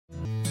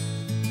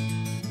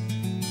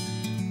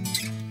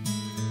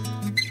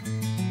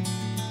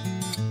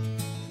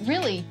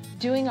Really,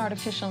 doing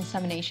artificial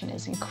insemination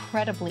is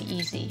incredibly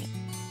easy.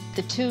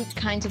 The two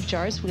kinds of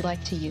jars we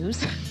like to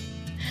use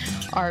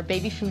are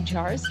baby food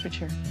jars,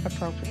 which are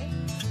appropriate.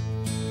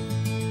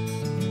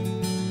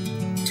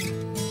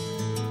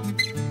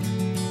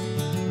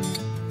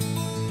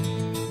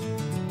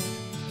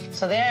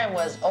 So there I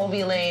was,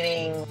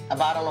 ovulating, a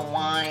bottle of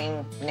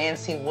wine,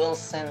 Nancy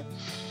Wilson,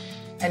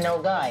 and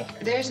no guy.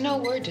 There's no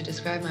word to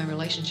describe my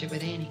relationship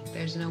with Annie.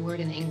 There's no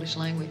word in the English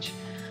language.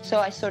 So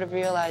I sort of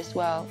realized,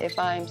 well, if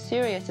I'm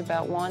serious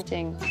about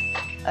wanting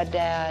a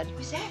dad,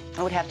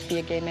 I would have to be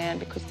a gay man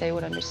because they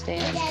would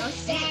understand.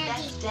 That's Daddy.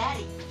 That's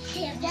Daddy.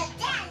 That's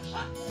Daddy.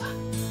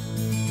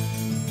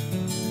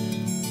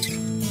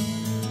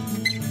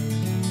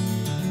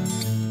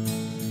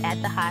 At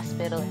the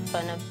hospital, in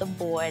front of the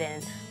board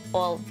and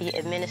all the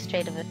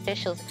administrative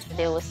officials,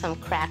 there was some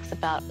cracks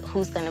about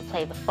who's going to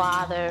play the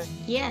father.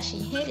 Yeah, she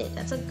hit it.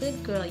 That's a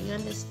good girl. You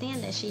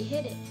understand that she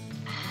hit it.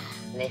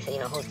 And they say, you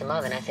know, who's the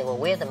mother? And I say, well,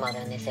 we're the mother.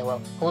 And they say,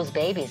 well, whose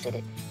baby is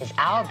it? It's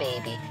our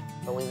baby.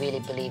 But we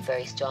really believe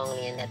very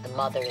strongly in that the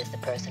mother is the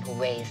person who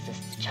raised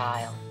this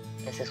child.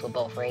 And since we're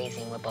both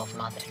raising, we're both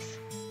mothers.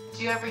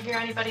 Do you ever hear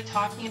anybody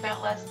talking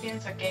about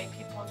lesbians or gay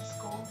people in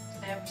school?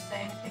 Do they ever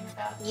say anything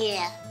about it?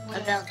 Yeah,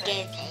 about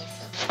gay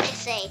people. They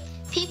say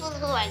people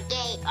who are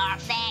gay are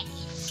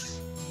faggots.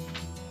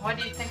 What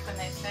do you think when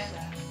they say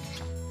that?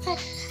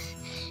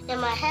 In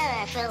my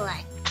head, I feel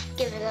like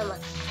giving them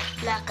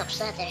a knock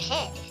upside their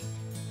head.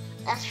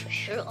 That's for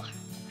sure.